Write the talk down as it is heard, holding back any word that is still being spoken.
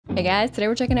Hey guys, today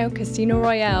we're checking out Casino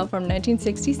Royale from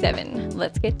 1967.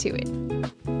 Let's get to it.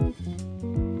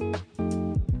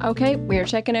 Okay, we are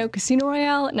checking out Casino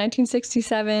Royale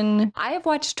 1967. I have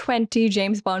watched 20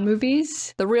 James Bond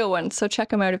movies, the real ones, so check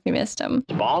them out if you missed them.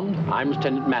 Bond, I'm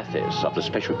Lieutenant Mathis of the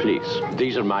Special Police.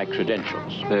 These are my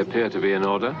credentials. They appear to be in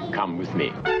order. Come with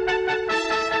me.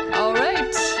 All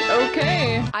right,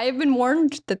 okay. I have been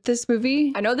warned that this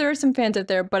movie, I know there are some fans out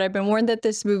there, but I've been warned that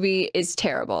this movie is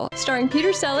terrible. Starring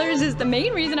Peter Sellers is the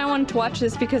main reason I wanted to watch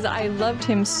this because I loved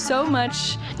him so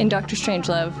much in Doctor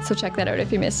Strangelove, so check that out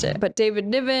if you missed it. But David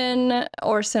Niven,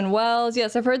 Orson Welles,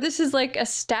 yes, I've heard this is like a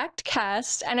stacked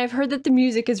cast, and I've heard that the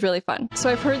music is really fun. So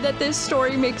I've heard that this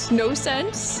story makes no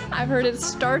sense. I've heard it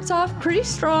starts off pretty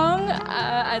strong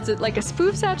as like a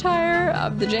spoof satire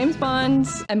of the James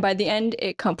Bonds, and by the end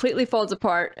it completely falls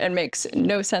apart and makes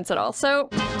no sense at all. So,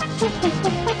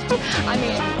 I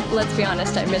mean, let's be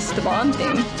honest, I missed the Bond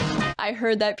theme. I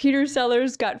heard that Peter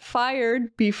Sellers got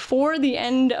fired before the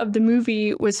end of the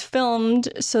movie was filmed,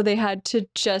 so they had to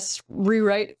just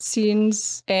rewrite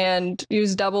scenes and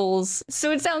use doubles.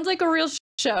 So it sounds like a real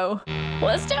show.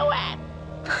 Let's do it!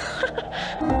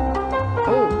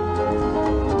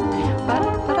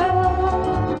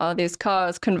 Oh. All these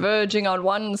cars converging on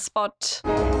one spot.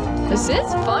 This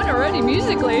is fun already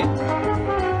musically.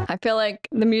 I feel like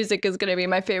the music is gonna be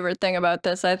my favorite thing about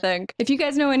this, I think. If you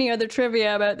guys know any other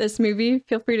trivia about this movie,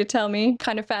 feel free to tell me.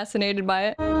 Kind of fascinated by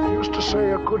it. I used to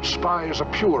say a good spy is a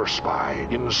pure spy,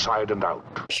 inside and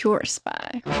out. Pure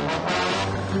spy.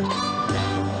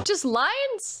 Just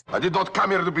lines? I did not come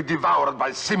here to be devoured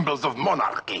by symbols of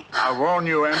monarchy. I warn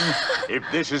you, M, if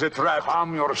this is a trap...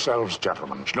 Calm yourselves,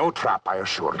 gentlemen. No trap, I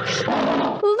assure you.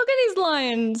 Look at these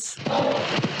lines.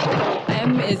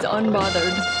 M is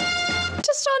unbothered.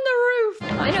 Just on the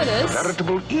roof. I know this.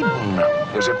 Veritable Eden,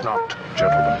 is it not,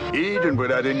 gentlemen? Eden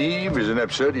without an Eve is an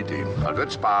absurdity. A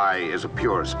good spy is a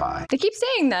pure spy. They keep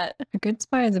saying that. A good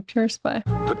spy is a pure spy.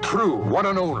 The true, one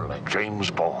and only James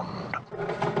Bond.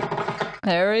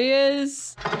 There he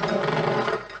is.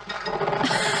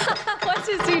 What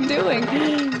is he doing?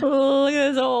 Oh, look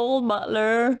at this old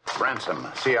butler. Ransom,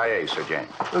 CIA, Sir James.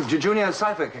 Look, Junior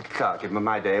cipher clerk in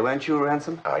my day, weren't you,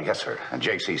 Ransom? Yes, sir.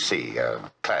 JCC,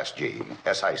 Class G,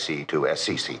 SIC to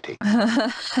SCCT.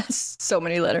 So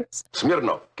many letters.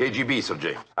 Smirnov, KGB, Sir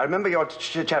James. I remember your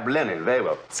chap Lenin very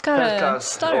well. It's got a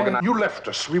stutter. You left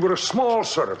us. We were a small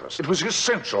service. It was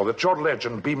essential that your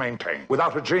legend be maintained.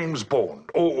 Without a James Bond,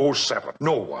 007,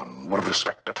 no one would have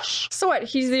respected us. So what,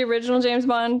 he's the original James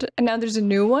Bond, and now there's a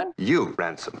new one? You,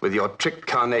 Ransom, with your tricked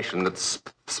carnation that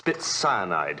spits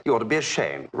cyanide. You ought to be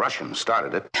ashamed. Russians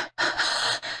started it.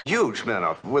 You,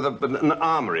 Smirnov, with an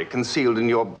armory concealed in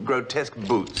your grotesque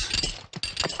boots.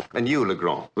 And you,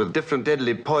 Legrand, with different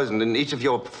deadly poison in each of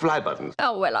your fly buttons.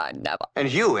 Oh, well, I never. And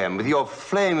you, M, with your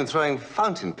flame-throwing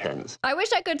fountain pens. I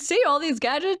wish I could see all these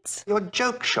gadgets. Your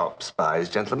joke shop spies,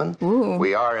 gentlemen. Ooh.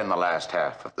 We are in the last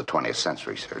half of the 20th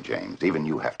century, Sir James. Even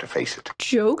you have to face it.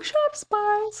 Joke shop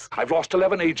spies? I've lost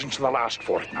 11 agents in the last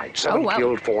fortnight. 7 wow.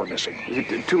 killed, 4 missing. Is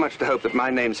it too much to hope that my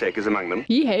namesake is among them?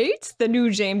 He hates the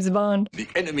new James Bond. The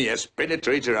enemy has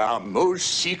penetrated our most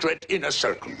secret inner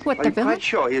circle. What Are the you villain? quite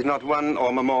sure he's not one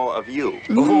or more of you?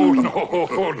 Oh,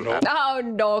 no, no. Oh,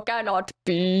 no, cannot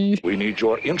be. We need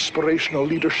your inspirational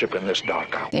leadership in this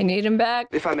dark hour. They need him back.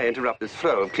 If I may interrupt this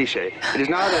flow of cliché, it is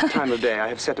now that time of day I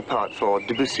have set apart for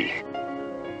Debussy.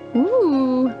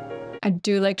 Ooh. I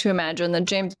do like to imagine that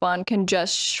James Bond can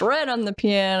just shred on the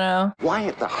piano. Why,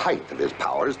 at the height of his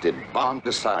powers, did Bond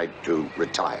decide to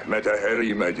retire? Meta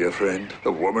Harry, my dear friend,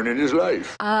 the woman in his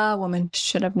life. Ah, woman.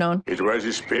 Should have known. It was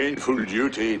his painful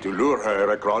duty to lure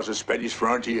her across the Spanish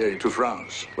frontier to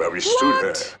France, where we stood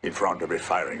her in front of a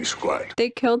firing squad. They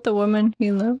killed the woman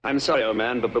he loved. I'm sorry, old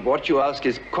man, but what you ask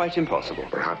is quite impossible.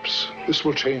 Perhaps this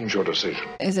will change your decision.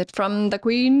 Is it from the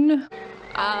Queen?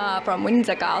 Ah, from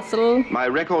Windsor Castle. My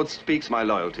record speaks my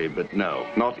loyalty, but no,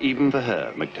 not even for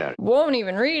her, McTarry. Won't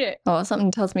even read it. Oh,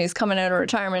 something tells me he's coming out of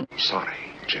retirement. Sorry,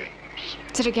 James.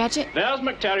 Did I catch it? There's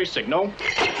McTerry's signal.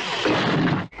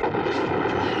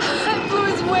 I blew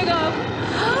his wig off.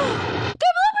 They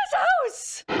blew up his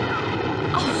house!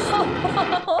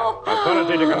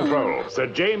 Authority to control. Sir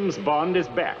James Bond is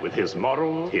back with his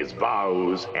morals, his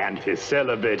vows, and his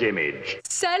celibate image.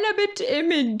 Celibate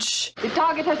image. The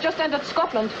target has just entered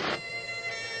Scotland.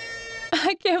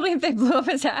 I can't believe they blew up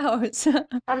his house.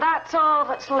 And that's all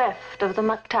that's left of the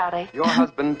McTarry. Your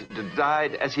husband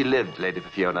died as he lived, Lady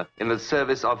Fiona, in the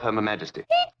service of Her Majesty.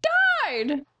 He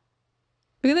died!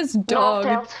 Look at this Naught dog.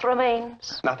 else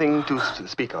remains. Nothing to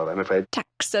speak of, I'm afraid.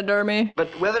 Taxidermy. But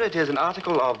whether it is an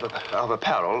article of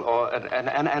apparel or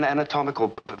an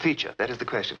anatomical feature, that is the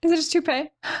question. Is it his toupee?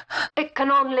 It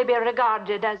can only be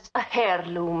regarded as a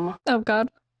heirloom. Oh, God.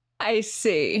 I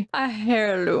see. A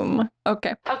heirloom.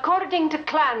 Okay. According to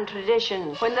clan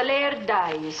tradition, when the laird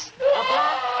dies, a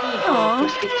black eagle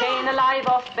must be taken alive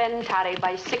off Bentari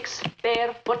by 6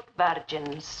 barefoot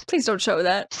virgins. Please don't show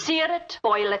that. Sear it,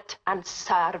 boil it, and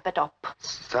serve it up.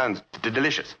 Sounds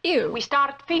delicious. Ew. We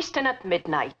start feasting at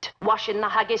midnight, washing the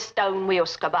haggis down with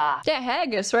Uskaba. Yeah,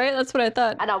 haggis, right? That's what I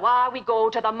thought. And away we go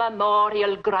to the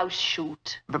memorial grouse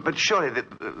shoot. But surely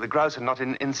the grouse are not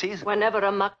in season. Whenever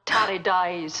a Mactari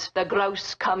dies, the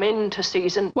grouse come into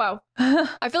season. Wow.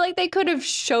 I feel like they could have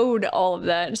showed all of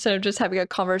that instead of just having a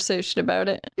conversation about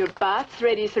it. Your bath's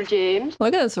ready, Sir James.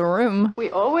 Look at this room. We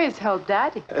always help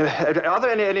Daddy. Are there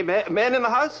any men in the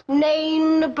house?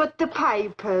 None but the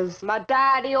pipers. My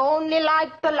daddy only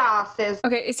liked the lasses.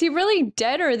 Okay, is he really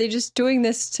dead or are they just doing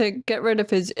this to get rid of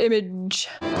his image?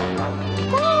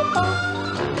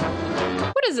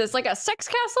 What is this, like a sex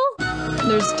castle?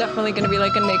 There's definitely gonna be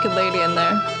like a naked lady in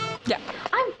there. Yeah.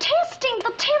 I'm testing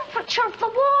the temperature of the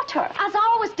water, as I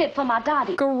always did for my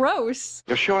daddy. Gross.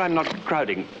 You're sure I'm not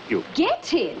crowding you?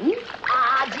 Get in.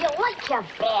 Ah, do you like your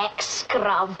back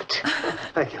scrubbed?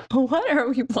 Thank you. What are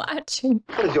we watching?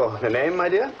 What is your name, my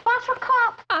dear?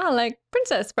 Buttercup. Ah, like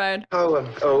Princess Bride. How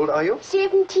old are you?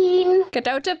 17. Get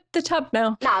out of the tub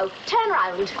now. Now, turn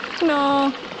round.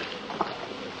 No.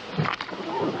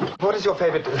 What is your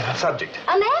favorite subject?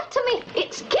 Anatomy.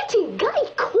 It's getting gay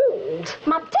cold.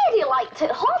 My daddy liked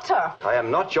it hotter. I am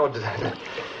not your...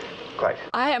 Quite.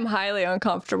 I am highly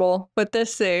uncomfortable with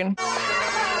this scene.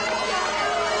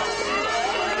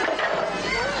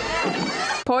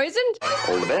 Poisoned?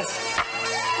 All the best.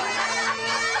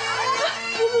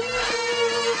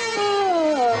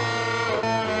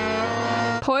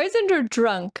 Poisoned or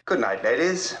drunk? Good night,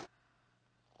 ladies.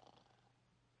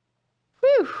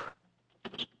 Whew.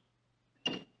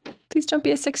 Please don't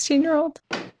be a 16-year-old.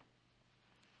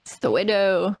 It's the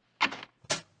widow.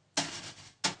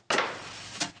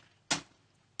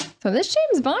 So this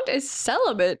James Bond is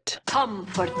celibate.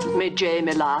 Comfort me,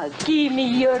 Jamie lad. Give me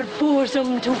your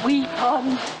bosom to weep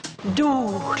on.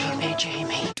 Do to me,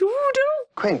 Jamie. Doo-doo.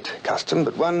 Quaint custom,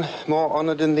 but one more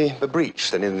honoured in the breach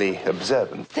than in the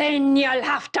observance. Then you'll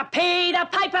have to pay the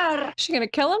piper. Is she gonna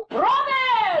kill him?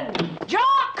 Robin!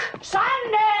 Jock!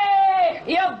 Sandy!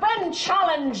 You've been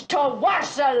challenged to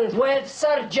Warsel with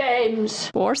Sir James.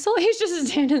 Warsel? He's just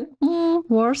standing.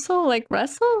 Warsel? Like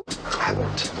wrestle? I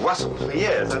haven't whistled for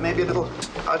years. I may be a little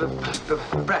out of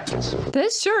practice.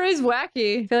 This sure is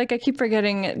wacky. I feel like I keep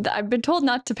forgetting. I've been told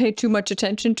not to pay too much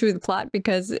attention to the plot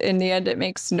because in the end it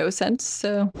makes no sense.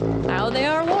 So now they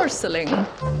are warseling.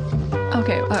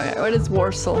 Okay, what is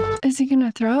Warsel? Is he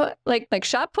gonna throw it? Like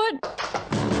shot put?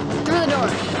 Through the door.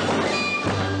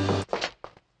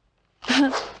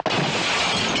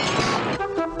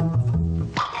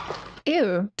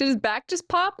 Ew, did his back just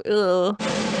pop? Ugh.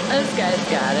 This guy's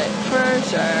got it, for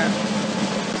sure.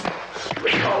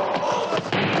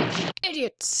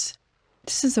 Idiots.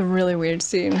 This is a really weird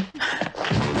scene.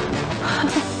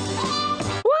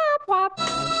 Wop wop.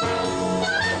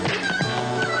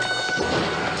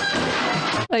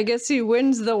 I guess he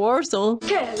wins the Warsel.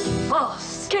 Quelle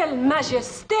force, quelle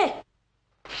majesté.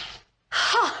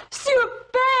 Ha!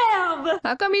 Superbe!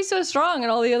 How come he's so strong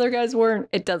and all the other guys weren't?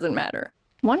 It doesn't matter.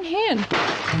 One hand.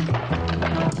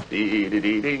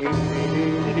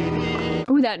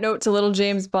 Ooh, that note's a little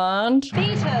James Bond.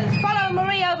 Peters, follow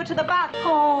Marie over to the bath.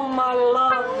 Oh, my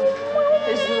love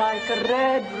is like a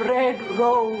red, red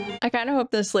rose. I kind of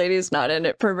hope this lady's not in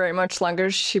it for very much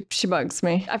longer. She bugs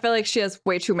me. I feel like she has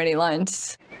way too many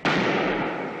lines.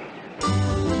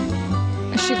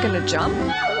 Is she gonna jump?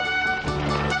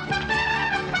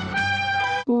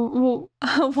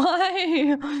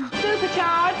 Why?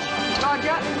 Supercharge.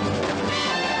 Roger.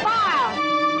 Fire!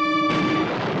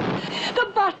 The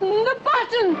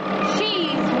button!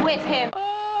 She's with him.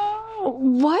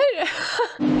 What?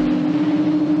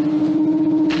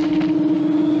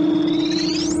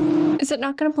 Is it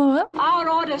not gonna blow up? Our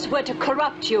orders were to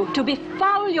corrupt you, to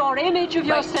befoul your image of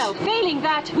yourself. Failing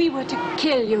that, we were to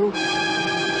kill you.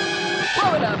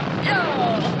 Blow it up.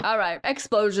 Yeah. All right,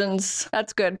 explosions.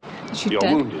 That's good. Is she You're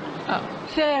dead? wounded. Oh,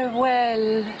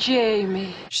 Farewell,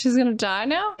 Jamie. she's gonna die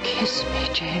now? Kiss me,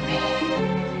 Jamie.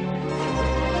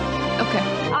 Okay.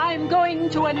 I'm going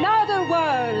to another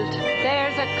world.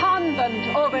 There's a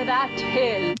convent over that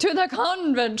hill. To the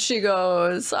convent she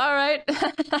goes. All right,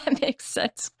 that makes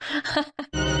sense.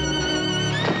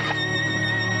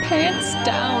 Pants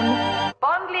down.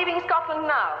 Bond leaving Scotland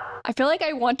now. I feel like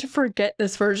I want to forget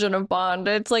this version of Bond.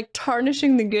 It's like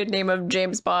tarnishing the good name of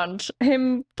James Bond.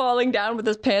 Him falling down with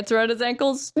his pants around his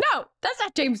ankles. No, that's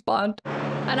not James Bond.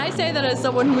 And I say that as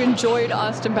someone who enjoyed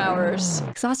Austin Powers.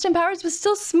 Because Austin Powers was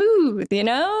still smooth, you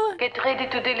know? Get ready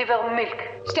to deliver milk.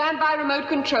 Stand by remote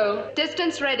control.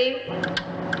 Distance ready.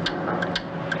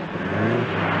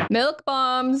 Milk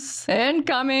bombs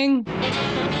incoming.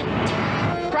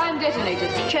 Prime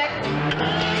detonators, check.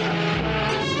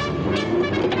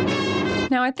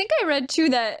 Now, I think I read too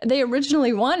that they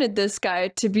originally wanted this guy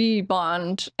to be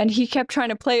Bond, and he kept trying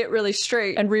to play it really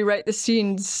straight and rewrite the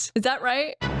scenes. Is that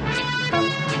right?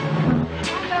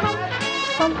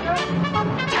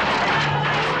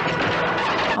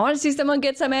 I want to see someone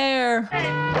get some air.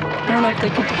 I don't know if they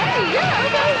could. Hey, yeah,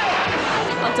 okay.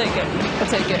 I'll take it. I'll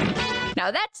take it. Now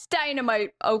that's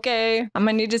dynamite, okay? I'm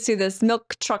gonna need to see this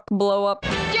milk truck blow up.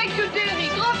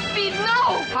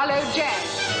 Hello, Jag.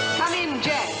 Come in,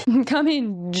 Jag. Come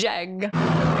in, Jag.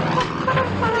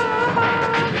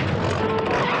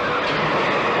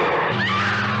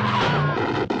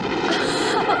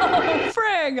 Oh,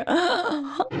 frig.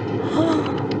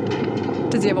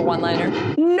 Does he have a one-liner?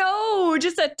 No,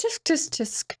 just a tisk tisk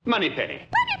tisk. Moneypenny.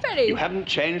 Moneypenny. You haven't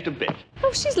changed a bit.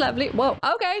 Oh, she's lovely. Whoa.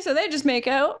 Okay, so they just make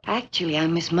out. Actually,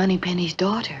 I'm Miss Moneypenny's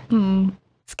daughter.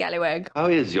 Scallywag. How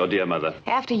is your dear mother?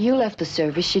 After you left the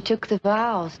service, she took the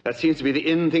vows. That seems to be the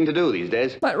in thing to do these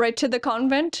days. What, right to the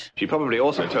convent? She probably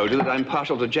also told you that I'm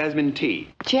partial to jasmine tea.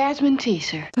 Jasmine tea,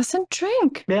 sir. Doesn't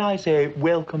drink. May I say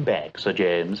welcome back, Sir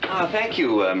James? Ah, thank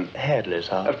you, Hadley,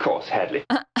 sir. Of course, Hadley.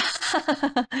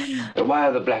 Why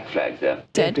are the black flags there?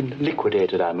 Dead. They've been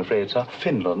liquidated, I'm afraid, sir.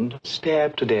 Finland,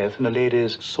 stabbed to death in a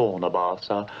lady's sauna bath,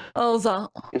 sir. Elsa.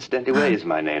 Incidentally, where is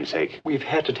my namesake? We've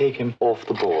had to take him off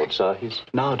the board, sir. He's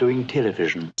now doing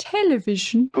television.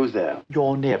 Television? Who's there?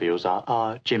 Your nephew,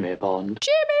 sir, Jimmy Bond.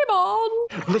 Jimmy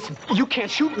Bond! Listen, you can't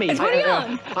shoot me. It's what are you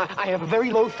on? I have a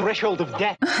very low threshold of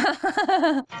death.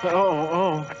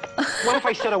 Oh. What if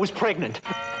I said I was pregnant?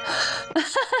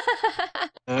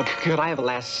 Could I have a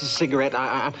last cigarette?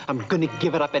 I'm gonna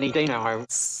give it up any day now.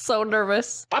 So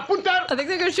nervous. Apuntar! I think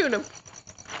they're gonna shoot him.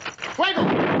 Fuego!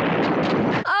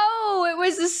 Oh, it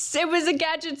was a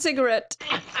gadget cigarette.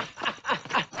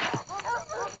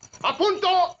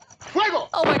 Apunto! Fuego!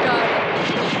 Oh my god.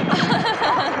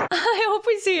 I hope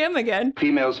we see him again.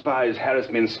 Female spies harass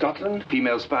me in Scotland.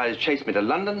 Female spies chase me to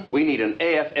London. We need an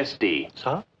AFSD.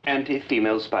 Sir?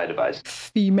 Anti-female spy device.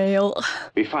 Female.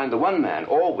 We find the one man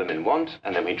all women want,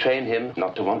 and then we train him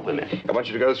not to want women. I want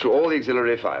you to go through all the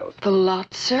auxiliary files. The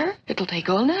lot, sir? It'll take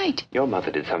all night. Your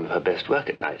mother did some of her best work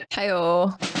at night.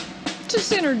 Hi-oh.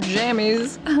 Just in her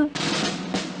jammies.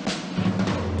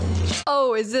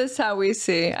 Oh, is this how we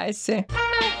see? I see.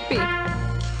 B.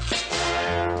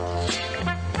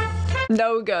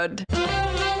 No good.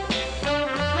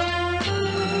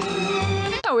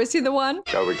 Oh, is he the one?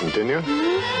 Shall we continue?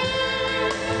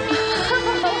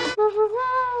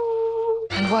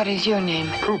 And what is your name?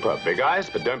 Cooper, big eyes,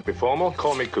 but don't be formal.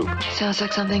 Call me Coop. Sounds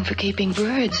like something for keeping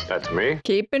birds. That's me.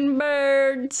 Keeping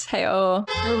birds. Hey-oh.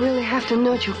 I really have to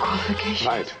note your qualifications.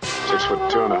 Right.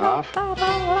 6'2½".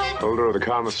 Holder of the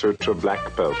Kama Sutra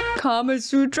black belt. Kama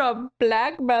Sutra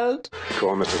black belt.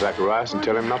 Call Mr. Zacharias and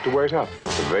tell him not to wait up.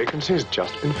 The vacancy's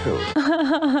just been filled.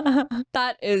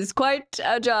 That is quite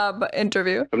a job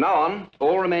interview. From now on,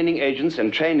 all remaining agents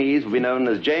and trainees will be known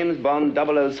as James Bond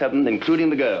 007, including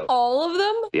the girl. All of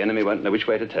them? The enemy won't know which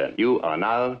way to turn. You are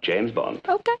now James Bond.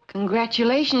 Okay.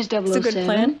 Congratulations, 007. It's a good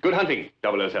plan. Good hunting,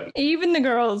 007. Even the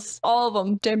girls. All of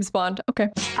them. James Bond. Okay.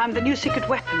 I'm the new secret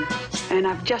weapon, and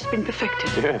I've just been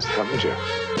perfected. Yes, haven't you?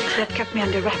 That kept me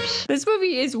under wraps. This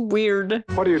movie is weird.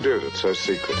 What do you do that's so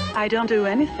secret? I don't do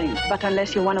anything, but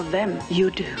unless you're one of them,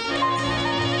 you do.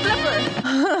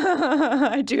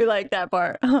 I do like that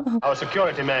part. Our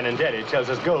security man in Delhi tells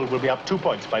us gold will be up 2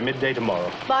 points by midday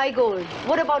tomorrow. Buy gold.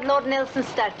 What about Lord Nelson's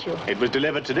statue? It was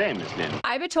delivered today, Miss Lynn.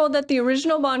 I've been told that the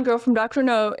original Bond girl from Dr.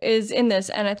 No is in this,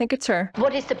 and I think it's her.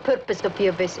 What is the purpose of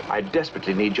your visit? I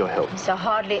desperately need your help. So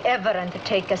hardly ever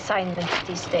undertake assignments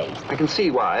these days. I can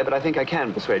see why, but I think I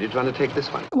can persuade you to undertake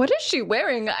this one. What is she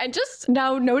wearing? I'm just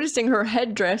now noticing her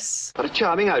headdress. What a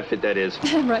charming outfit that is.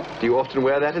 Right. Do you often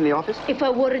wear that in the office? If I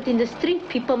wore it in the street,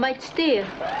 people might stare.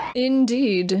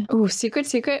 Indeed. Ooh,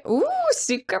 secret. Ooh,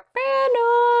 secret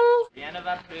panel.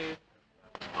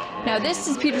 Now this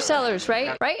is Peter Sellers,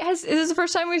 right? Right? Is this the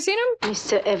first time we've seen him?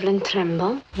 Mr. Evelyn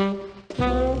Tremble.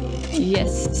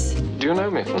 Yes. Do you know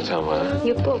me from somewhere?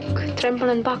 Your book, Tremble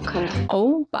and Baccarat.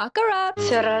 Oh, Baccarat.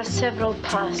 There are several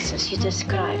passages you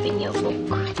describe in your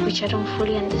book, which I don't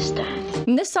fully understand.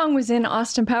 And this song was in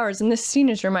Austin Powers, and this scene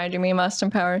is reminding me of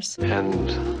Austin Powers.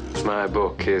 And my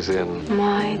book is in...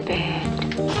 My bed.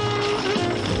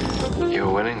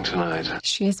 You're winning tonight.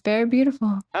 She is very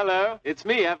beautiful. Hello, it's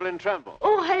me, Evelyn Tremble.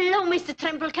 Oh, hello, Mr.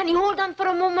 Tremble. Can you hold on for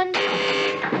a moment?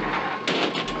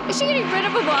 Is she getting rid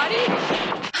of a body?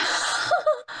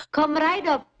 Come right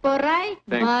up, all right?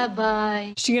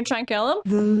 Bye-bye. Is she gonna try and kill him?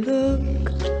 The look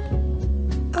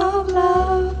of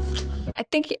love. I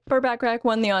think Baccarat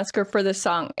won the Oscar for this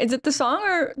song. Is it the song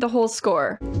or the whole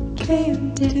score?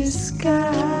 And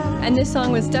this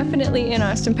song was definitely in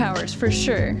Austin Powers, for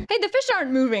sure. Hey, the fish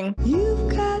aren't moving. You've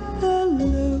got the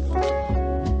look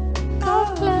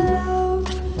of love.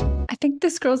 I think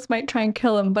this girl might try and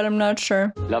kill him, but I'm not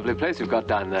sure. Lovely place you've got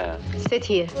down there. Sit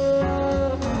here.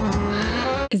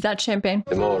 Is that champagne?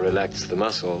 The more relaxed the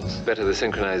muscles, better the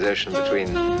synchronization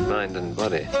between mind and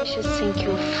body. I should think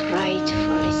you're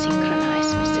frightfully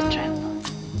synchronized, Mr. Tremble.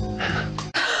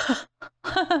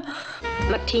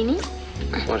 Martini?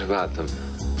 What about them?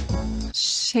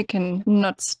 Shaken,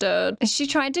 not stirred. Is she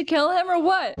trying to kill him or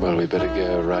what? Well, we better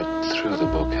go right through the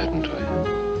book, hadn't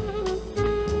we?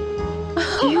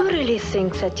 Do you really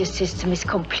think that your system is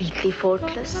completely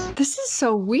faultless? This is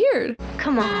so weird.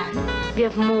 Come on, we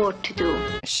have more to do.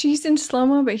 She's in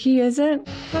slow-mo, but he isn't.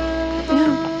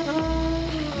 No.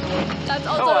 That's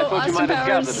also I thought you Austin might have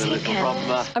gathered Powers. a little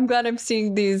from I'm glad I'm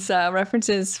seeing these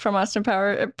references from Austin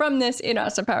Powers, from this in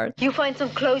Austin Powers. You find some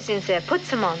clothes in there, put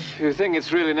some on. You think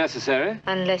it's really necessary?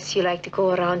 Unless you like to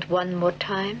go around one more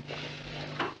time.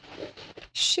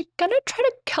 She gonna try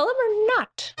to kill him or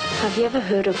not? Have you ever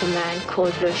heard of a man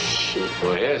called Le Chic?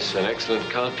 Oh, yes, an excellent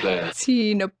card player. Is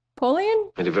he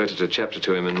Napoleon? I devoted a chapter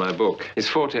to him in my book. His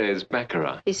forte is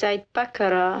Baccarat. Besides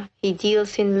Baccarat, he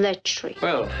deals in lechery.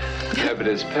 Well,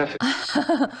 nobody's perfect.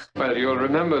 Well, you'll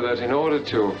remember that in order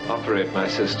to operate my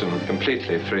system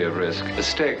completely free of risk, a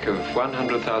stake of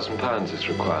 £100,000 is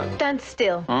required. Stand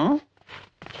still. Hmm?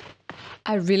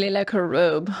 I really like her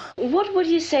robe. What would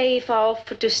you say if I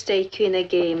offered to stake you in a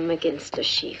game against the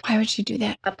chief? Why would she do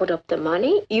that? I put up the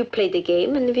money, you play the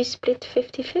game, and we split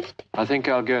 50-50. I think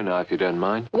I'll go now, if you don't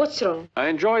mind. What's wrong? I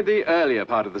enjoyed the earlier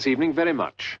part of this evening very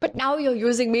much. But now you're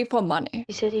using me for money.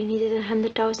 You said you needed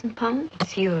 £100,000?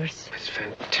 It's yours. It's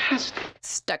fantastic.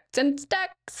 Stacks and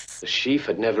stacks. The chief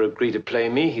had never agreed to play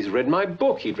me. He's read my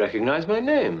book. He'd recognize my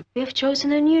name. We have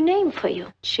chosen a new name for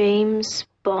you. James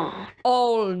Bond.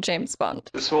 Old James Bond.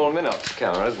 The small Minox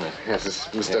camera, isn't it? Yes, it's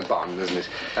Mr. Bond, isn't it?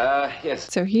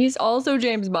 Yes. So he's also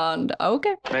James Bond.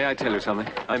 Okay. May I tell you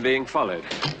something? I'm being followed.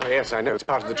 Oh, yes, I know. It's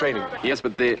part of the training. Yes,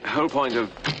 but the whole point of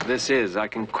this is I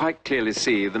can quite clearly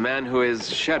see the man who is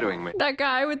shadowing me. That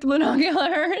guy with the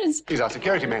binoculars. He's our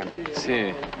security man.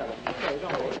 See.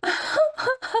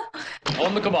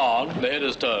 On the command, the head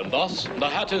is turned thus, the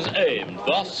hat is aimed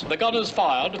thus, the gun is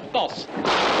fired thus.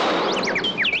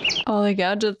 All the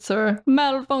gadgets are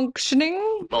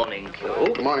malfunctioning. Morning, Q.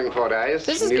 Good morning, Fordyce.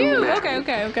 This is New cute.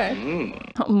 man. Okay.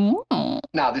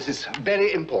 Now, this is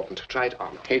very important. Try it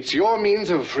on. It's your means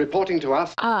of reporting to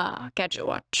us. Ah, gadget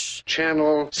watch.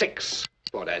 Channel 6.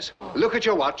 Fordyce. Look at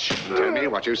your watch. Tell me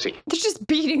what you see. They're just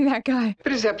beating that guy.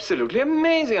 But it's absolutely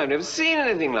amazing. I've never seen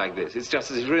anything like this. It's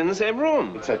just as if we're in the same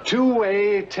room. It's a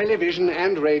two-way television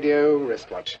and radio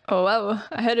wristwatch. Oh, wow.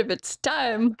 Ahead of its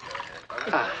time.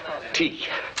 Ah, tea.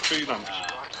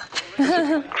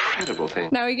 Incredible thing.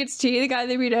 Now he gets tea, the guy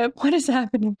they beat up. What is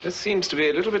happening? This seems to be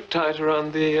a little bit tight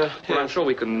around the... Well, I'm sure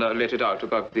we can let it out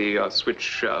above the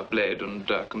switch blade and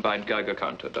combined Geiger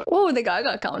counter. Oh, the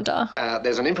Geiger counter.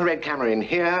 There's an infrared camera in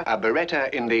here, a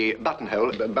Beretta in the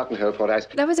buttonhole. Buttonhole, Fordyce.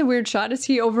 That was a weird shot. Is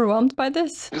he overwhelmed by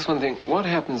this? Just one thing. What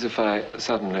happens if I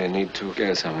suddenly need to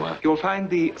go somewhere? You'll find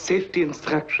the safety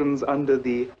instructions under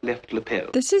the left lapel.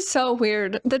 This is so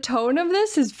weird. The tone of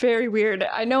this is very weird.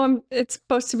 I know it's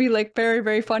supposed to be like very,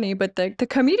 very funny, but the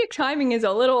comedic timing is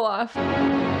a little off.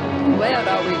 Where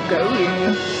are we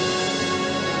going?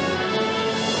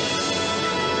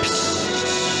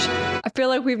 I feel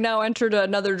like we've now entered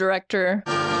another director.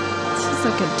 This is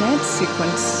like a dance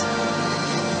sequence.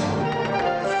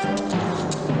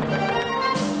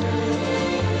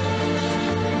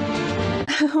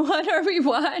 What are we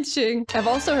watching? I've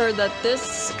also heard that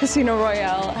this Casino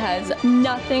Royale has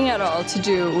nothing at all to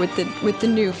do with the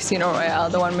new Casino Royale,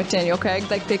 the one with Daniel Craig.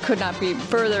 Like, they could not be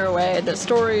further away. The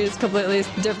story is completely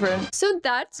different. So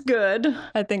that's good.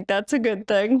 I think that's a good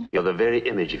thing. You're the very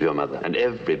image of your mother, and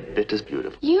every bit as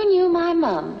beautiful. You knew my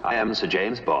mum. I am Sir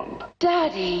James Bond.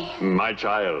 Daddy. My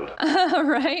child.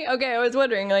 Right? Okay, I was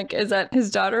wondering, like, is that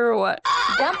his daughter or what?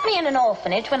 Dumped me in an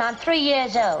orphanage when I'm 3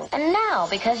 years old. And now,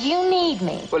 because you need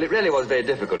me. Well, it really was very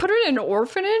difficult. Put her in an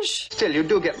orphanage? Still, you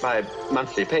do get my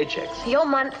monthly paychecks. Your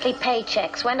monthly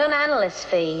paychecks went on analyst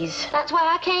fees. That's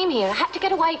why I came here. I had to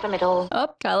get away from it all. Oh,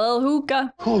 got a little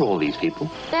hookah. Who are all these people?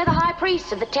 They're the high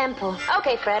priests of the temple.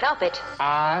 Okay, Fred, up it.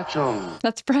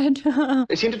 That's Fred.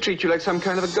 They seem to treat you like some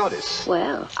kind of a goddess.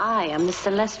 Well, I am the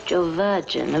celestial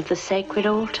virgin of the sacred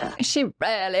altar. Is she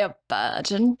really a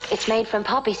virgin? It's made from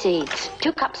poppy seeds.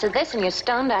 2 cups of this and you're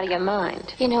stoned out of your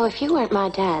mind. You know, if you weren't my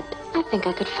dad, I think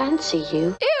I could fancy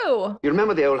you. Ew! You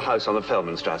remember the old house on the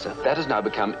Feldmanstrasse? That has now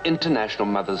become International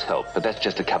Mother's Help, but that's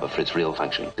just a cover for its real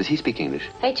function. Does he speak English?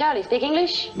 Hey, Charlie, speak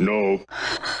English? No.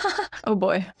 Oh,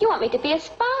 boy. You want me to be a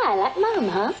spy like Mum,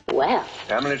 huh? Well.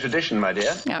 Family tradition, my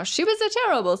dear. Now, she was a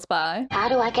terrible spy. How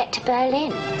do I get to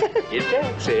Berlin? You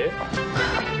taxi.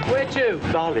 Where to,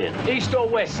 darling? East or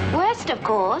west? West, of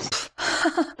course.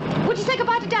 Would you say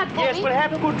goodbye to Dad for Yes, me? we'll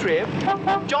have a good trip.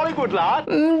 Jolly good luck.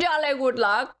 Jolly good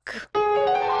luck.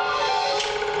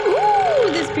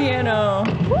 Ooh, this piano.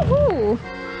 Woohoo.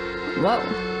 Whoa.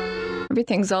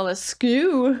 Everything's all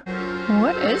askew.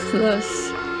 What is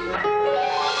this? Ooh,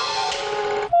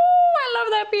 I love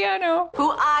that piano. Who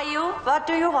are you? What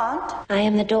do you want? I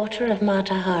am the daughter of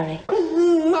Mata Hari.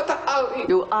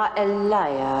 You are a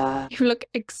liar. You look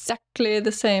exactly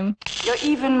the same. You're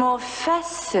even more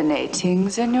fascinating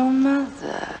than your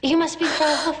mother. You must be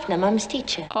Frau Hoffner, Mum's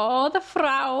teacher. Oh, the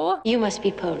Frau. You must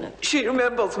be Poland. She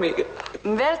remembers me.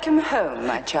 Welcome home,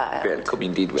 my child. Welcome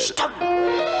indeed. Stop.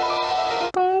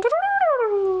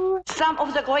 Some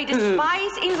of the greatest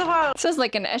spies in the world It says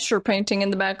like an Escher painting in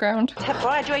the background. have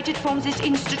graduated from this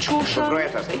institution.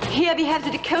 Here we have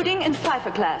the decoding and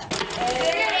cipher class.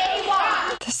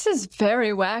 This is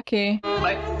very wacky.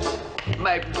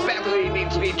 My battery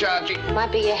needs recharging.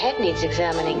 Might be your head needs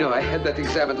examining. No, I had that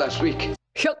examined last week.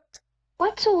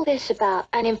 What's all this about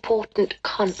an important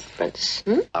conference?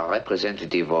 A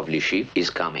representative of Le Chiffre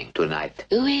is coming tonight.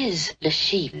 Who is Le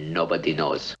Chiffre? Nobody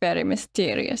knows. Very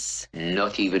mysterious.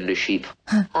 Not even Le Chiffre.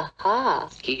 Aha.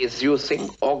 He is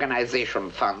using organization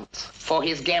funds for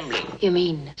his gambling. You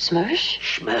mean Smersh?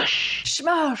 Smash.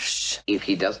 Smash. If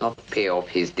he does not pay off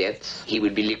his debts, he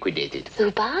will be liquidated. Who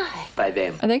by? By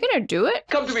them. Are they gonna do it?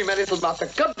 Come to me, my little master.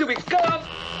 Come to me. Come on.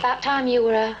 About time you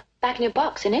were back in your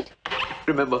box, innit?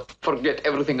 Remember, forget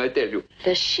everything I tell you.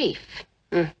 Le Chiffre.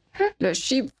 Le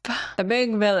Chiffre, the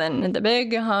big villain, the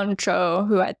big honcho,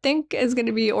 who I think is going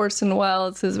to be Orson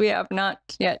Welles, because we have not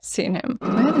yet seen him.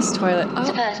 Look at this toilet. It's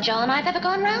the first John I've ever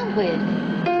gone round with.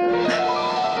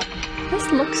 This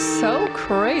looks so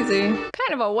crazy. What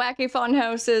kind of a wacky fun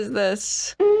house is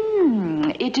this?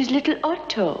 It is little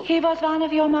Otto. He was one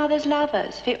of your mother's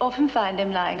lovers. We often find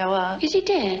him lying around. Is he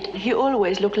dead? He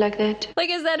always looked like that. Like,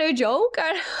 is that a joke?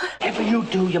 Whatever you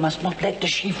do, you must not let the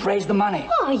chief raise the money.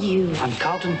 Who are you? I'm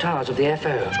Carlton Towers of the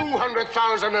FO.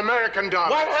 200,000 American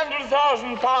dollars.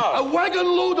 100,000 pounds. A wagon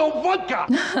load of vodka.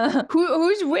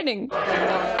 Who's winning?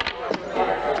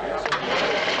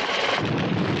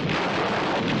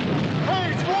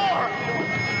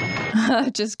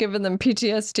 Just giving them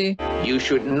PTSD. You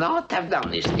should not have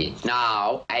done this thing.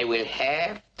 Now I will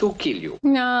have to kill you.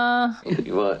 Nah.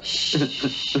 What?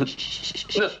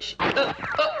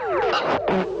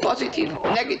 Positive,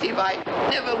 negative, I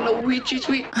never know which is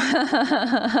which.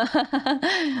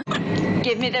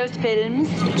 Give me those films.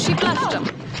 She flushed them.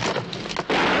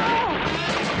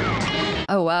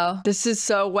 Oh wow, this is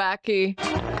so wacky.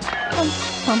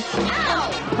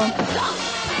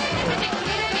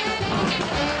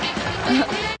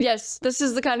 Yes, this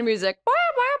is the kind of music.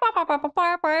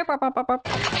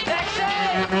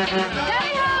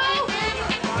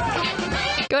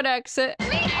 Good exit. Oh,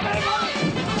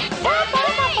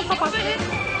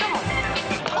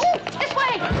 this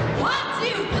way! 1,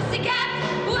 2, pussycat!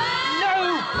 No!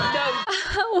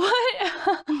 What?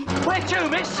 Where to,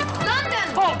 miss? London!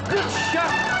 Oh, good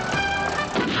shot!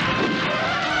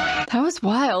 That was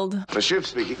wild. The chief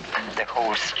speaking. The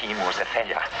whole scheme was a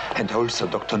failure. And also,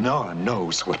 Dr. Noah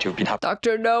knows what you've been up to.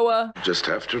 Dr. Noah. Just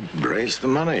have to raise the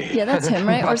money. Yeah, that's him,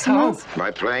 right? Or someone else?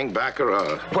 By playing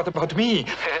baccarat. What about me?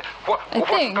 I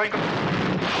think.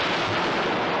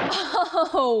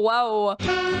 Oh, wow.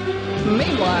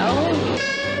 Meanwhile.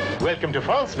 Welcome to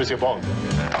France, Monsieur Bond.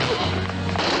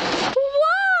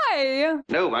 you?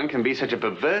 No one can be such a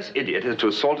perverse idiot as to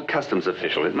assault a customs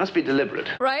official. It must be deliberate.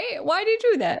 Right? Why do you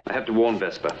do that? I have to warn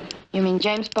Vesper. You mean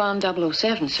James Bond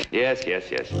 007, sir? Yes.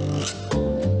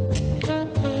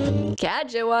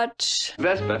 Gadget watch.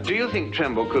 Vesper, do you think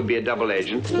Tremble could be a double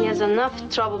agent? He has enough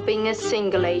trouble being a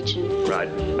single agent. Right.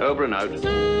 Over and out.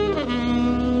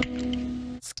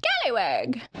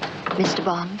 Scallywag. Mr.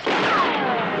 Bond.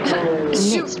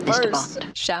 Shoot Mr. first.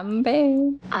 Bond.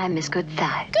 Champagne. I miss good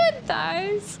thighs. Good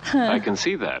thighs. I can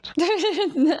see that.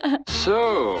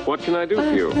 So, what can I do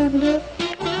for you?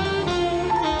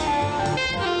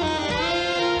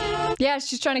 Yeah,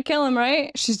 she's trying to kill him,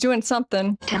 right? She's doing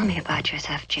something. Tell me about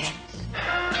yourself, James.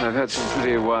 I've had some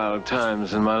pretty wild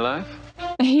times in my life.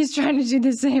 He's trying to do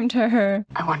the same to her.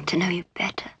 I want to know you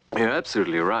better. You're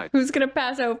absolutely right. Who's gonna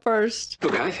pass out first?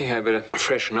 Look, I think I better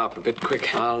freshen up a bit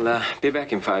quick. I'll be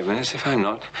back in 5 minutes. If I'm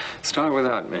not, start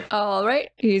without me. All right,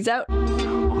 he's out.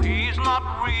 He's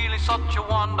not really such a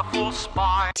wonderful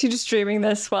spy. Is he just streaming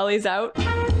this while he's out?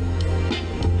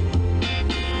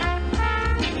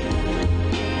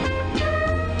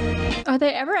 Are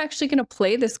they ever actually gonna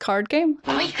play this card game?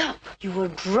 Wake up! You were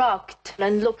drugged.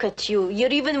 And look at you.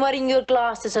 You're even wearing your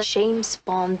glasses. James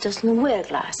Bond doesn't wear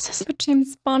glasses. But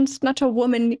James Bond's not a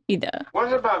woman either.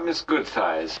 What about Miss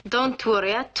Goodthighs? Don't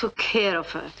worry, I took care of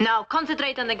her. Now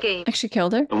concentrate on the game. Actually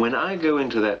killed her? And when I go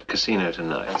into that casino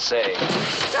tonight and say...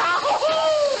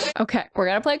 Okay, we're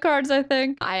gonna play cards, I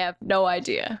think. I have no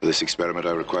idea. For this experiment,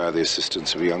 I require the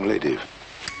assistance of a young lady.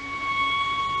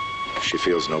 She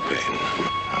feels no pain.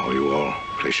 Now will you all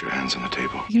place your hands on the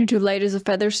table? You gonna do light as a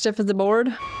feather, stiff as a board?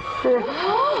 He's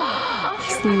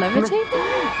levitating?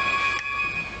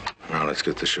 Now let's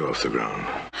get the show off the ground.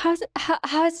 How's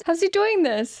he doing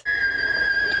this?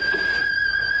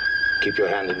 Keep your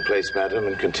hand in place, madam,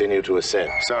 and continue to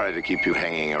ascend. Sorry to keep you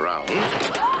hanging around.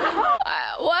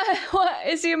 What?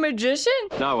 Is he a magician?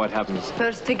 Now what happens?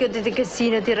 First we go to the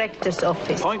casino director's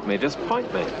office. Point me, just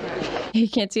point me. He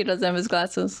can't see, doesn't have his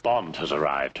glasses. Bond has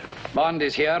arrived. Bond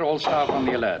is here, all staff on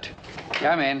the alert.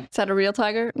 Come in. Is that a real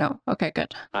tiger? No. Okay,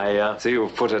 good. I see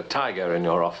you've put a tiger in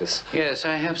your office. Yes,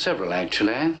 I have several,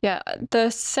 actually. Yeah, the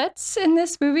sets in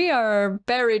this movie are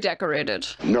very decorated.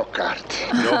 No carte.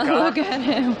 Look at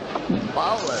him.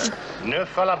 Baller.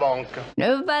 Neuf à la banque.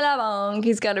 Neuf à la banque.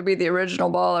 He's got to be the original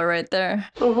baller right there.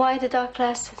 Why the dark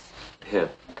glasses? Here.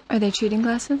 Are they cheating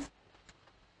glasses?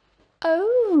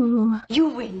 Oh. You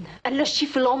win. And Le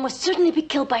Chiffre will almost certainly be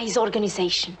killed by his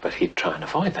organization. But he'd try and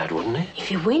avoid that, wouldn't he?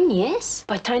 If you win, yes.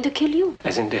 By trying to kill you.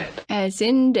 As in dead. As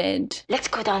in dead. Let's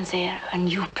go down there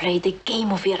and you play the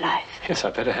game of your life. Yes, I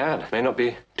better had. May not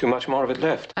be too much more of it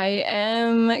left. I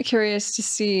am curious to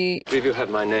see. I believe you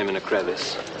had my name in a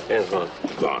crevice. Here's one.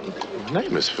 Bond.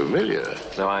 Name is familiar.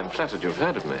 No, I'm flattered you've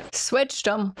heard of me. Switched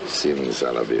him.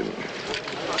 Simsalabim.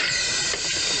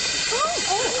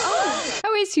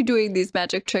 How is he doing these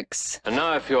magic tricks? And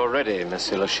now, if you're ready,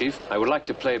 Monsieur Le Chiffre, I would like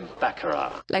to play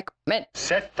Baccarat. Like, men.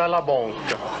 Sept à la banque.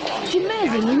 It's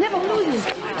amazing. You never lose.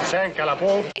 Cinq à la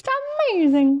banque. It's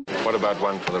amazing. What about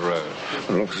one for the road?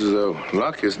 Looks as though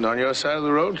luck isn't on your side of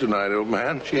the road tonight, old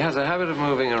man. She has a habit of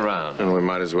moving around. And we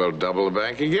might as well double the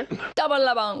bank again. Double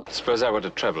la banque. Suppose I were to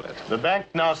treble it. The bank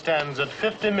now stands at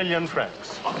 50 million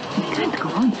francs.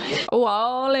 Oh,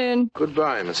 all in.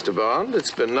 Goodbye, Mr. Bond.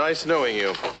 It's been nice knowing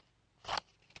you.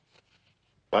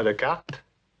 Pas de carte?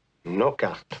 No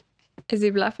carte. Is he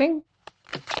bluffing?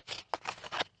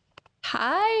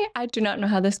 Hi. I do not know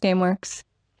how this game works.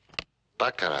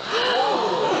 Baccarat.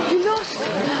 He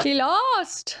lost. He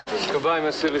lost. Goodbye,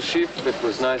 Monsieur Le Chiffre. It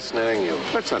was nice knowing you.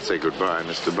 Let's not say goodbye,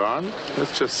 Mr. Bond.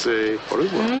 Let's just say au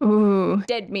revoir. Ooh,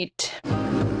 dead meat.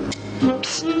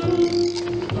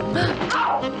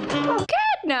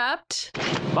 Kidnapped.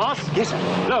 Boss? Yes, sir.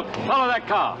 Look, follow that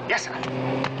car. Yes, sir.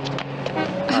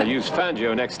 I'll use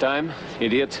Fangio next time,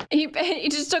 idiot. He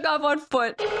just took off one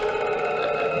foot. Wake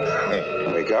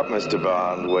up, Mr.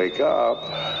 Bond. Wake up.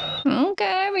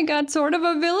 Okay, we got sort of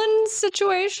a villain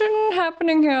situation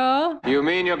happening here. You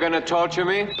mean you're gonna torture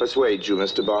me? Persuade you,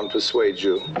 Mr. Bond. Persuade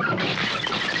you.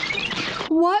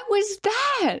 What was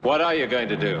that? What are you going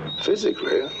to do?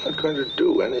 Physically, I'm not going to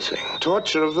do anything.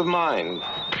 Torture of the mind.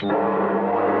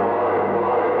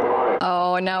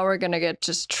 Oh, now we're gonna get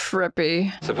just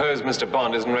trippy. Suppose Mr.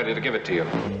 Bond isn't ready to give it to you.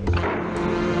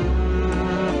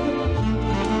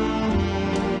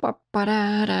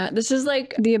 This is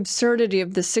like the absurdity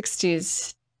of the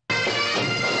 60s.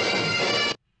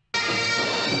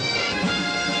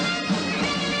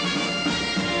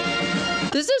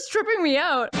 This is tripping me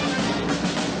out.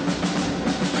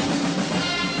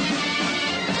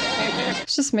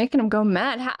 It's just making him go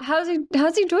mad. How's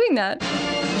he doing that?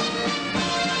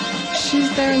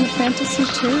 she's there in the fantasy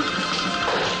too?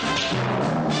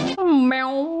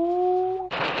 Meow.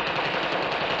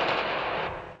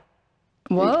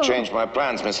 Whoa. You've changed my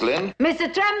plans, Miss Lynn.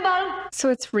 Mr. Tremble! So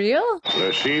it's real?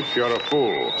 The chief, you're a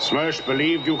fool. Smirch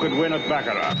believed you could win at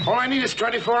Baccarat. All I need is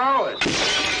 24 hours.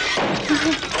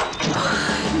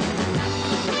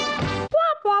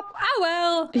 Wop wop. Oh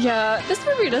well. Yeah, this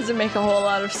movie doesn't make a whole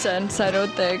lot of sense, I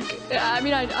don't think. I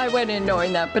mean, I went in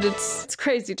knowing that, but it's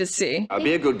crazy to see. I'll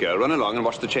be a good girl. Run along and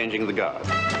watch the changing of the guards.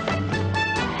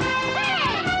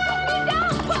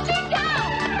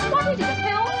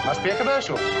 Must be a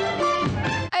commercial.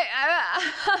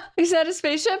 Is that a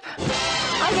spaceship?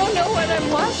 I don't know what I'm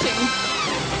watching.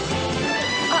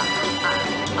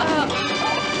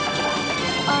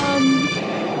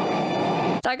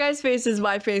 That guy's face is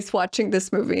my face watching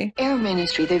this movie. Air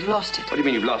Ministry, they've lost it. What do you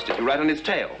mean you've lost it? You're right on its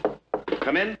tail.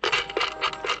 Come in.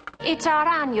 It's our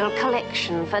annual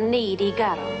collection for needy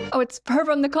girls. Oh, it's her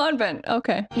from the convent.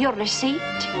 Okay. Your receipt?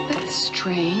 That's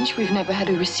strange. We've never had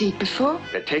a receipt before.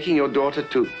 They're taking your daughter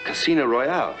to Casino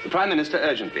Royale. The Prime Minister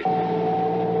urgently.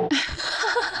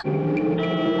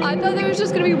 I thought there was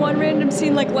just gonna be one random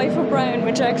scene like Life of Brian,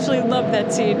 which I actually love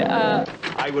that scene.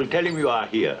 I will tell him you are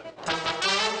here.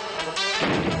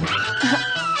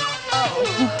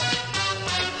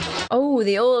 Oh,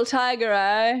 the old tiger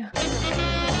eye.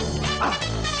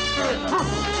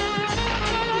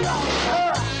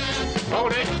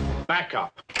 Hold it. Back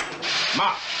up.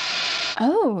 Mark.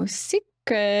 Oh,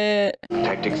 secret.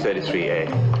 Tactics 33A.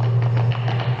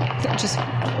 Just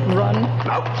run.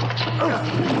 Out.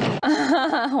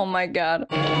 Oh my god.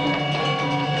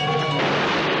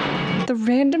 The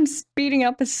random speeding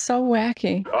up is so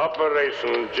wacky.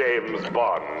 Operation James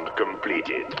Bond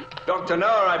completed. Dr.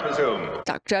 Noah, I presume.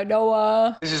 Dr.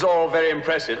 Noah. This is all very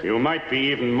impressive. You might be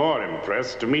even more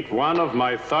impressed to meet one of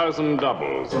my 1,000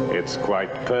 doubles. It's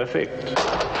quite perfect.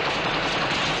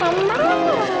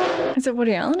 Is it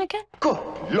Woody Allen again? Good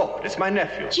Lord, it's my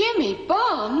nephew. Jimmy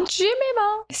Bond? Jimmy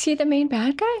Bond. Is he the main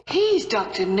bad guy? He's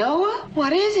Dr. Noah?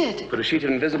 What is it? Put a sheet of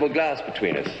invisible glass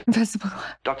between us. Invisible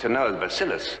glass. Dr. Noah's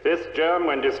bacillus. This germ,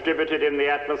 when distributed in the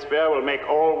atmosphere, will make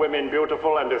all women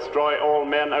beautiful and destroy all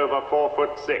men over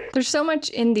 4'6". There's so much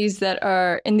in these that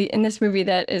are in this movie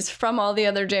that is from all the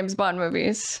other James Bond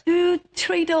movies. You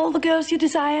treat all the girls you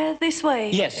desire this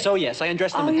way? Yes, I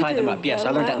undress them Oh, and you tie them do? up. Yes, Oh,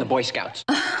 I learned that in wow. the Boy Scouts.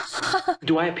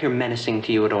 Do I appear menacing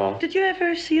to you at all? Did you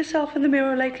ever see yourself in the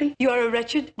mirror lately? You are a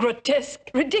wretched, grotesque,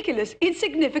 ridiculous,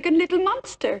 insignificant little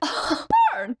monster.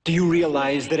 Do you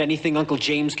realize that anything Uncle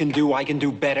James can do, I can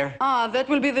do better? Ah, that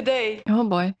will be the day. Oh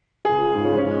boy.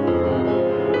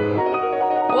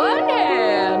 One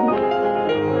hand.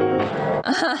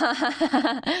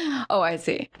 Oh, I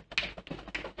see.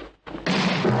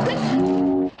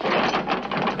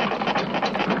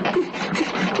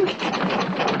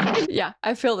 Yeah,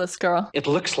 I feel this girl. It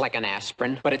looks like an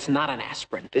aspirin, but it's not an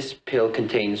aspirin. This pill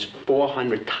contains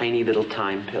 400 tiny little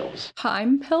time pills.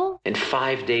 Time pill? In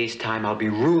 5 days' time, I'll be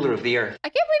ruler of the earth. I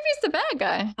can't believe he's the bad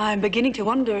guy. I'm beginning to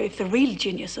wonder if the real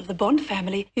genius of the Bond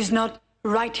family is not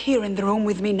right here in the room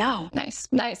with me now. Nice,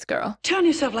 nice girl. Turn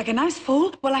yourself like a nice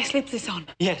fool while I slip this on.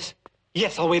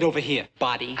 Yes, I'll wait over here,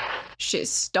 body. She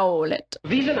stole it.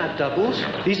 These are not doubles.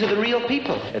 These are the real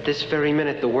people. At this very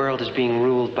minute, the world is being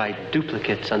ruled by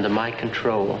duplicates under my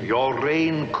control. Your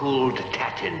rain-cooled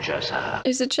Tattinger, sir.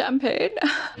 Is it champagne?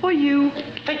 For you.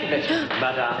 Think of it.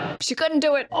 But, She couldn't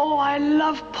do it. Oh, I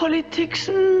love politics.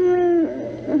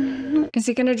 Is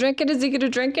he gonna drink it? Is he gonna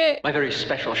drink it? my very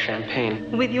special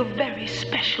champagne. With your very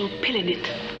special pill in it.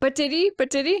 But did he? But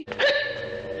did he?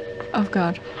 Oh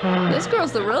god. This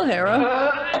girl's the real hero.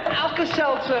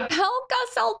 Alka-Seltzer.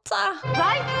 Alka-Seltzer.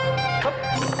 Right?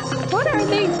 What are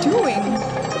they doing?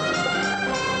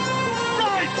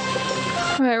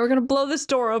 Alright, we're gonna blow this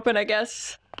door open, I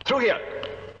guess. Through here.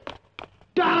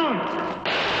 Down!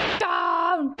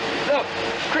 Down! Look,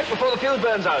 quick before the fuse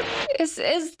burns out. Is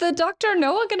the Dr.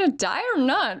 Noah gonna die or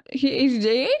not? He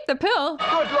ate the pill.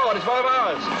 Good Lord, it's one of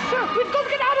ours. Sir, we've got to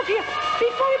get out of here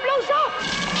before it blows up.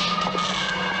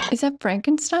 Is that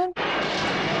Frankenstein?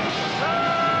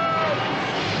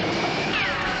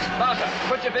 Martha,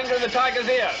 put your finger in the tiger's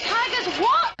ear. Tigers,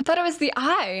 what? I thought it was the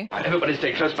eye. Everybody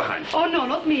stay close behind. Oh, no,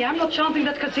 not me. I'm not chanting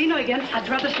that casino again. I'd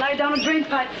rather slide down a drain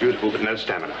pipe. Beautiful, but no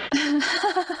stamina.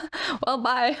 Well,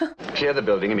 bye. Clear the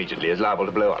building immediately. It's liable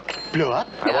to blow up. Blow up?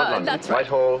 I want London. That's right.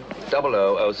 Whitehall,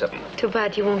 0007. Too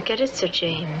bad you won't get it, Sir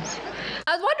James.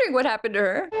 I was wondering what happened to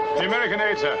her. The American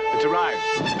aid, sir. It's arrived.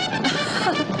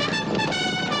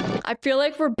 I feel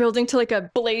like we're building to like a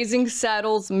Blazing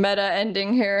Saddles meta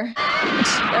ending here.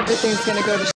 Everything's gonna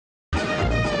go to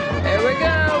Here we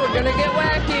go. We're gonna get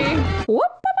wacky.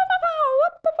 Whoop,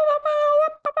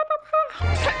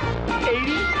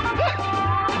 80?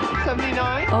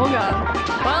 79? Oh god.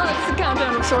 Well, it's the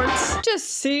countdown of sorts. Just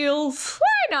seals.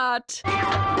 Why not?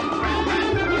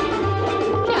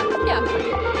 Yeah.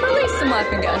 Release some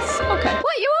laughing gas. Okay.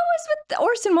 What? You always with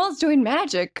Orson Welles doing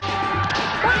magic?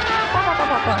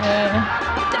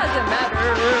 Doesn't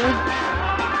matter.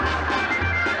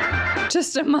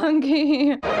 Just a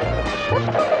monkey.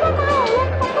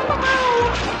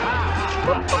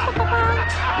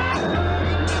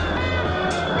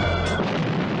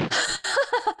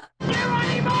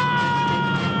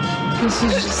 This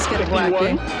is just getting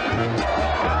wacky.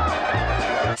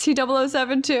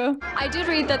 C007 too. I did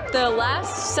read that the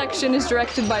last section is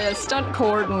directed by a stunt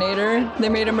coordinator. They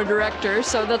made him a director,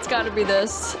 so that's gotta be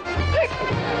this.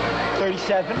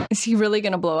 37. Is he really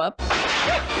gonna blow up?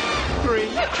 3,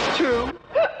 2.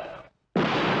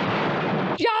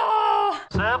 Yeah!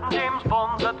 7 James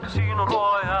Bonds at Casino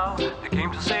Royale. They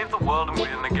came to save the world and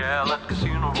win a gal at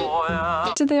Casino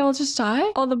Royale. Did they all just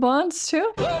die? All the Bonds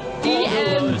too? The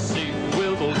end.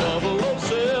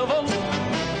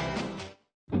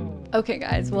 Okay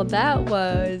guys, well that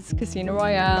was Casino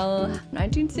Royale,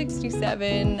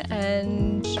 1967,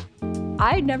 and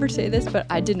I'd never say this, but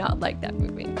I did not like that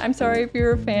movie. I'm sorry if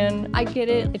you're a fan. I get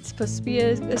it. It's supposed to be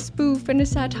a spoof and a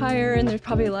satire, and there's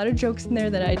probably a lot of jokes in there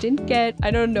that I didn't get.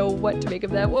 I don't know what to make of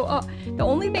that. Well, the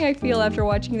only thing I feel after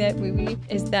watching that movie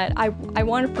is that I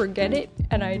want to forget it,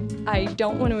 and I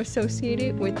don't want to associate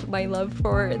it with my love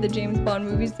for the James Bond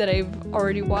movies that I've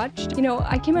already watched. You know,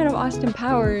 I came out of Austin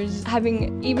Powers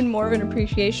having even more of an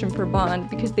appreciation for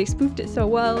Bond because they spoofed it so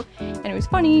well, and it was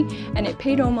funny, and it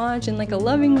paid homage in like a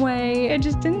loving way. I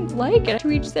just didn't like it.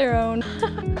 To each their own.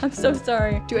 I'm so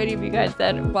sorry to any of you guys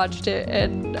that watched it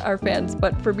and are fans,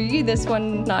 but for me, this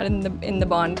one not in the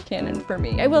Bond canon for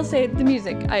me. I will say the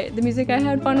music I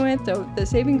had fun with. So the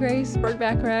Saving Grace, Burt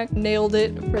Bacharach nailed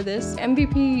it for this.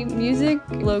 MVP music,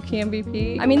 low-key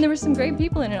MVP. I mean, there were some great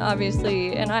people in it,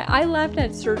 obviously, and I laughed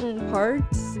at certain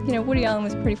parts. You know, Woody Allen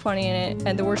was pretty funny in it,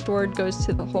 and the worst word goes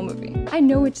to the whole movie. I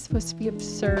know it's supposed to be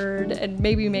absurd and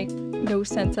maybe make no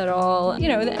sense at all. You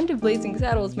know, the end of Blazing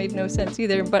Saddles made no sense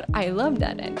either, but I love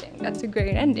that ending. That's a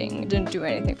great ending. It didn't do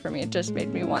anything for me. It just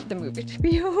made me want the movie to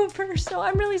be over, so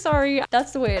I'm really sorry.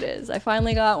 That's the way it is. I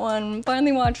finally got one,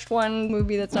 finally watched one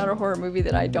movie that's not a horror movie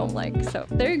that I don't like, so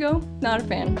there you go. Not a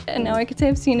fan. And now I could say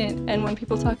I've seen it, and when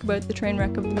people talk about the train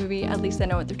wreck of the movie, at least I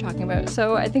know what they're talking about.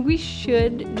 So I think we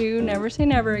should do Never Say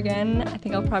Never again. I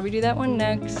think I'll probably do that one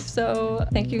next, so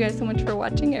thank you guys so much for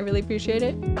watching. I really appreciate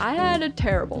it. I had a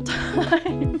terrible time.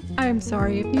 I'm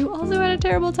sorry if you also had a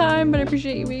terrible time, but I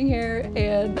appreciate you being here,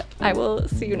 and I will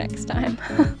see you next time.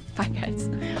 Bye guys.